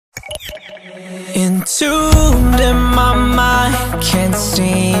Entombed in my mind, can't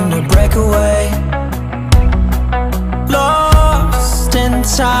seem to break away. Lost in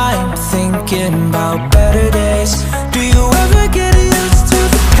time, thinking about better days.